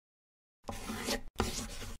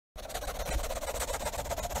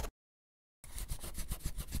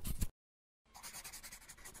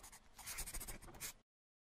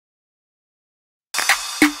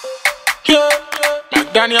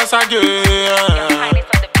Ghanaians again.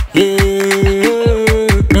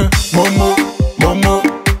 Momo, Momo,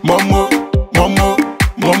 Momo, Momo,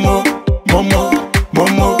 Momo, Momo,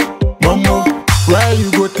 Momo, Momo. Where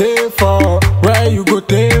you go take for? Where you go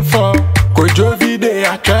take for? Kojovi and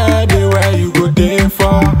Atw33, where you go take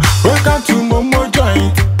for? Welcome to Momo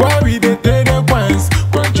Joint, where we dey take the points.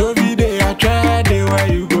 Kojovi and Atw33, where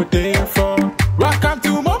you go take for? Welcome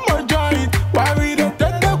to Momo Joint, where we dey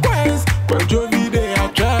take the points. Kojovi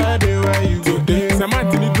and Atw33, where you go take for?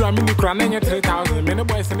 Samantha, do I mean the crown 3,000? Many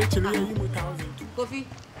boys send it to you 1,000. Kofi,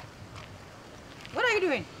 what are you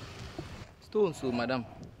doing? Stone, so madam.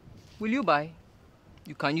 Will you buy?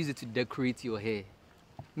 You can use it to decorate your hair,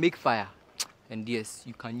 make fire, and yes,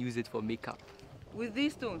 you can use it for makeup. With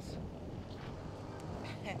these stones?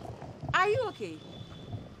 Are you okay?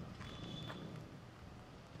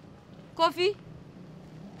 Kofi?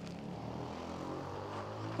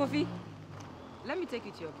 Kofi, let me take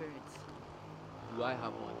you to your parents. Do I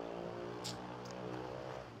have one?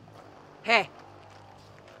 Hey!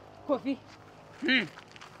 Kofi.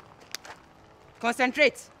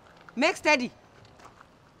 Concentrate. Make steady.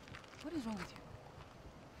 What is wrong with you?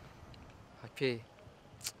 Okay.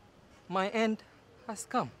 My end has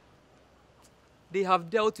come. They have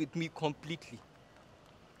dealt with me completely.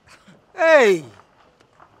 Hey!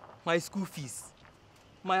 My school fees,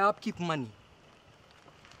 my upkeep money.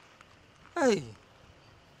 Hey!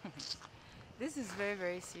 This is very,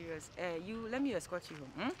 very serious. Let me escort you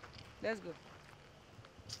home. Let's go.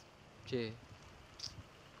 Okay.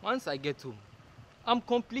 Once I get home, I'm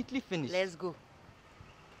completely finished. Let's go.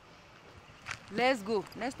 Let's go.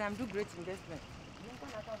 Next time, do great investment.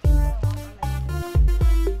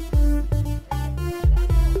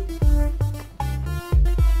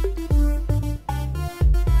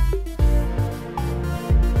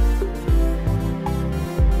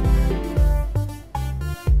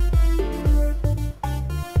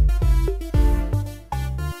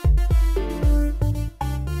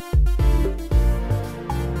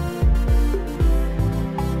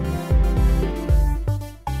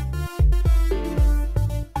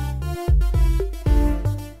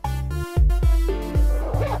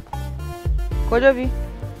 Kojovi.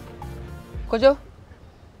 Kojo?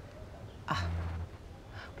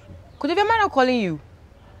 Kojovi, am I not calling you?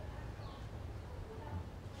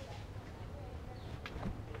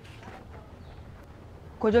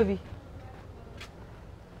 Kojovi.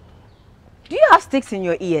 Do you have sticks in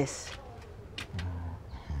your ears?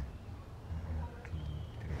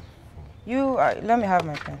 Let me have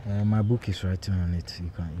my pen. My book is writing on it. You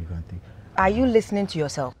can take. Are you listening to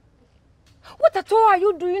yourself? What at all are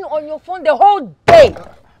you doing on your phone the whole day?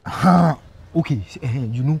 Okay,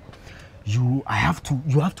 you have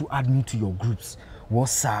to add me to your groups.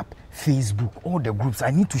 WhatsApp, Facebook, all the groups. I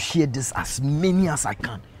need to share this as many as I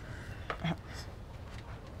can.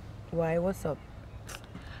 Why? What's up?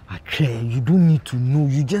 Atw, you don't need to know.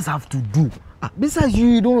 You just have to do. Besides,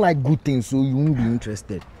 you don't like good things, so you won't be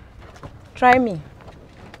interested. Try me.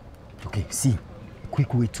 Okay, see.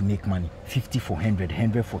 Quick way to make money. 50 for 100,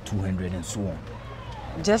 100 for 200, and so on.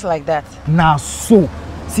 Just like that. Now, so,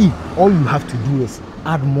 see, all you have to do is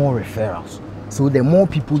add more referrals. So the more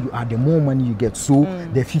people you add, the more money you get. So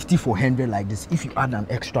the 50 for 100 like this, if you add an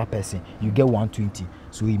extra person, you get 120.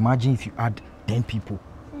 So imagine if you add 10 people.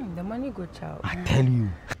 The money good, child. I tell you.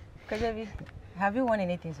 Kojovi, have you won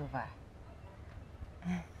anything so far?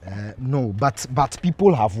 No, but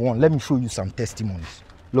people have won. Let me show you some testimonies.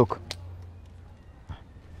 Look.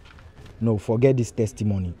 No, forget this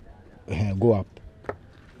testimony. Go up.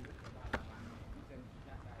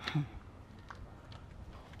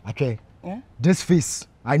 Okay. Yeah? This face.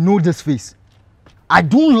 I know this face. I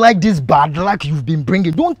don't like this bad luck you've been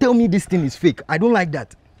bringing. Don't tell me this thing is fake. I don't like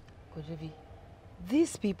that. Kojovi,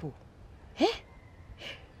 these people,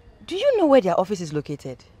 do you know where their office is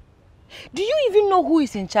located? Do you even know who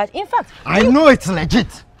is in charge? In fact, I know it's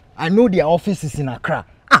legit. I know their office is in Accra.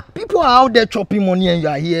 People are out there chopping money and you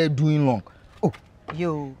are here doing long. Oh.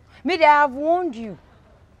 Yo, maybe I have warned you.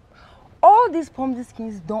 All these Ponzi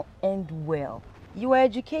schemes don't end well. You are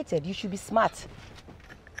educated. You should be smart.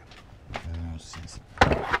 Nonsense.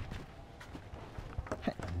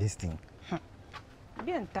 This thing.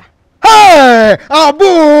 Hey!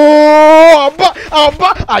 Aboah!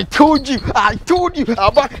 I told you.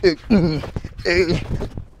 Aboah.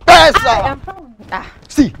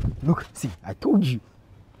 See, look, I told you.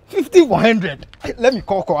 50 for 100. Let me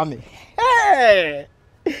call Kwame. Hey!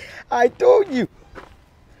 I told you.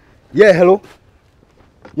 Yeah, hello.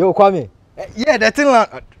 Yo, Kwame. Yeah, that thing.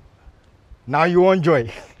 Now you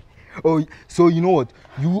enjoy. Oh, so you know what?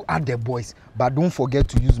 You add the boys, but don't forget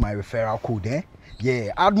to use my referral code,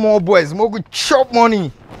 Yeah, add more boys, more good chop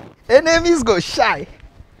money. Enemies go shy.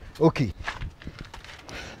 Okay.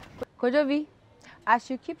 Kojovi, as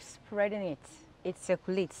you keep spreading it, it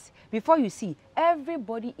circulates. Before you see,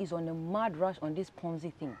 everybody is on a mad rush on this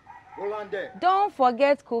Ponzi thing. Don't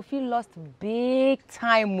forget Kofi lost big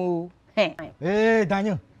time, oh. Hey,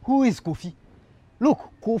 Daniel, who is Kofi?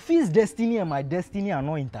 Look, Kofi's destiny and my destiny are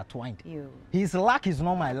not intertwined. His luck is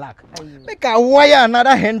not my luck. Make a wire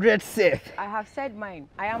another 100 safe. I have said mine.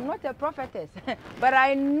 I am not a prophetess, but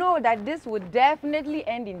I know that this would definitely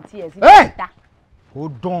end in tears. Hey!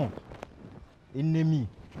 Hold on. Enemy,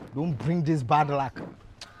 don't bring this bad luck.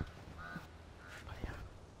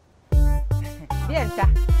 Yes, sir.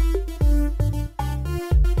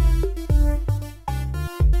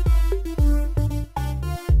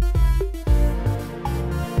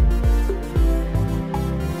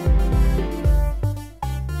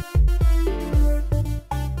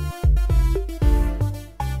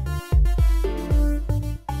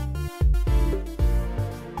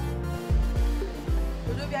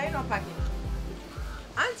 Are you not packing?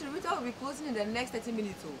 Auntie Rita will be closing in the next 30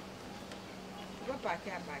 minutes. Go pack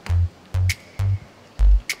here, pack.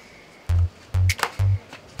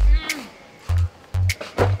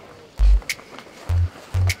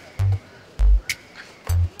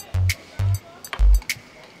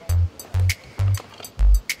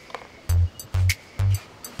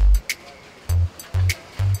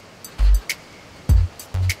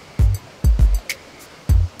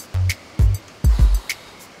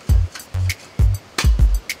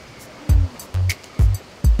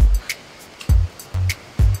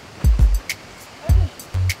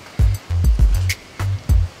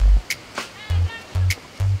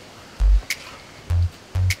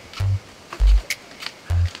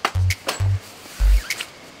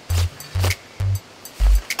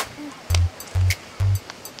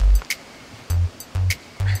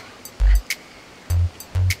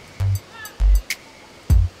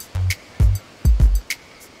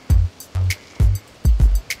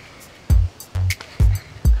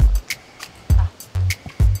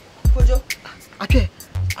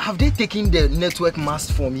 Have they taken the network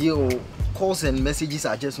mast from here, or calls and messages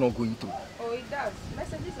are just not going through? Oh, it does.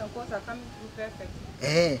 Messages and calls are coming through perfect.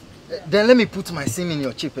 Then let me put my SIM in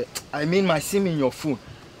your chip. I mean my SIM in your phone.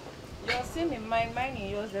 Your SIM in mine, mine in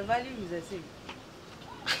yours. The value is the same.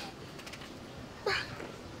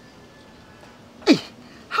 Hey,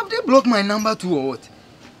 have they blocked my number too or what?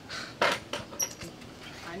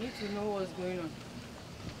 I need to know what's going on.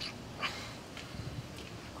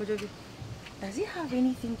 Kojovi, does it have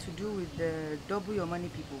anything to do with the double your money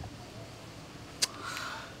people?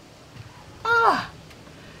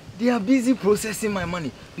 They are busy processing my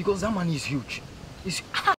money because that money is huge.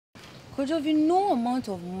 Kojovi, no amount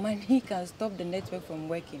of money can stop the network from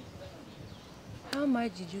working. How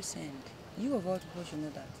much did you send? You of all people should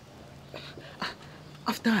know that.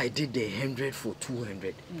 After I did the 100 for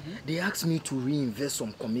 200, they asked me to reinvest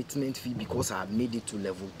some commitment fee because I had made it to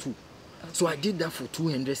level 2. Okay. So I did that for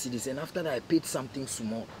 200 cedis, and after that I paid something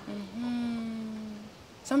small.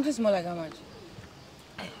 Something small like how much?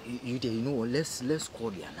 You know what? Let's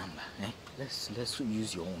call their number. Let's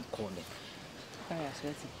use your own call them. Oh, yeah,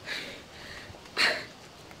 sweaty.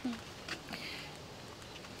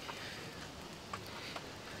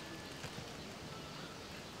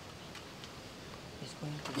 It's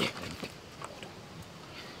going to be.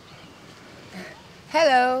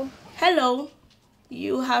 Hello. Hello.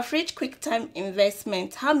 You have reached QuickTime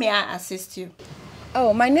Investment. How may I assist you?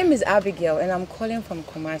 Oh, my name is Abigail and I'm calling from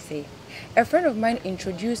Kumasi. A friend of mine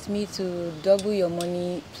introduced me to double your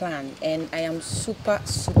money plan and I am super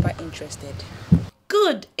interested.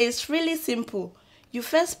 Good. It's really simple. You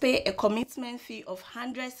first pay a commitment fee of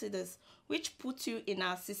 100 cedis, which puts you in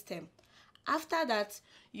our system. After that,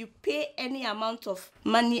 you pay any amount of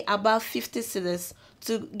money above 50 cedis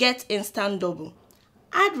to get instant double.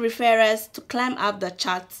 Add referrals to climb up the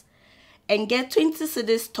chart and get 20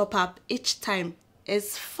 cedis top up each time.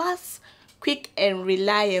 It's fast, quick and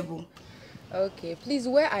reliable. Okay, please,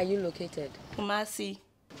 where are you located? Kumasi.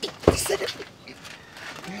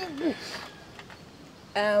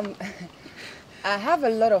 I have a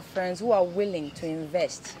lot of friends who are willing to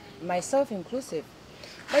invest, myself inclusive.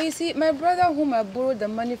 But you see, my brother whom I borrowed the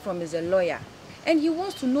money from is a lawyer, and he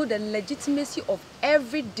wants to know the legitimacy of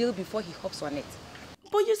every deal before he hops on it.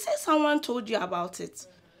 But you say someone told you about it.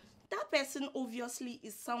 That person obviously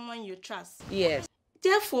is someone you trust. Yes.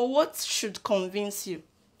 Therefore, what should convince you?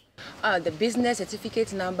 The business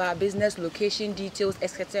certificate number, business location details,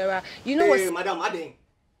 etc. You know Hey, Madam Aden.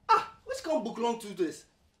 Which can book long to this?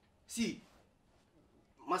 See,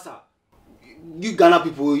 Master, you Ghana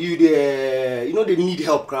people, you know they need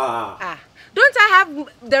help. Ah, don't I have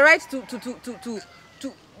the right to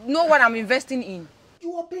know what I'm investing in?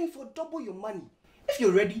 You are paying for double your money. If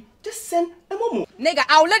you're ready, just send a Momo. Nigga,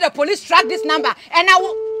 I'll let the police track this number and I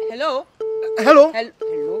will. Hello? Hello?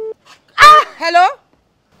 Hello? Ah! Hello?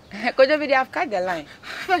 Kojovi, they have cut the line.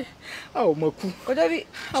 Oh, Maku. Kojovi,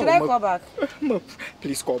 should I call back?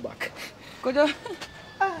 Please call back.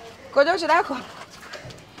 Kojovi, should I call?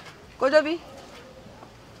 Kojovi?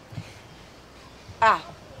 Ah.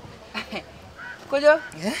 Kojo?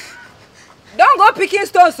 Yeah? Don't go picking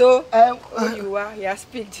stones, so. You are, you are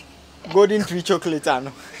speed. Golden tree chocolate,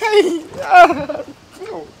 no.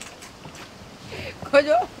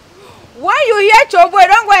 Kojo, when you hear Choboy,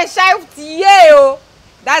 don't go and shout, yeah,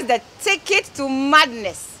 that's the ticket to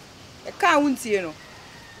madness. I can't you know.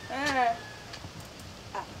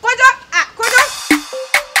 Kojo, Kojo.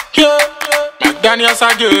 Yeah, Daniel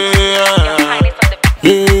Sage.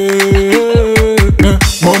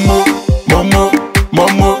 Momo, Momo,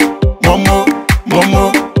 Momo, Momo,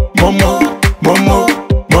 Momo, Momo, Momo.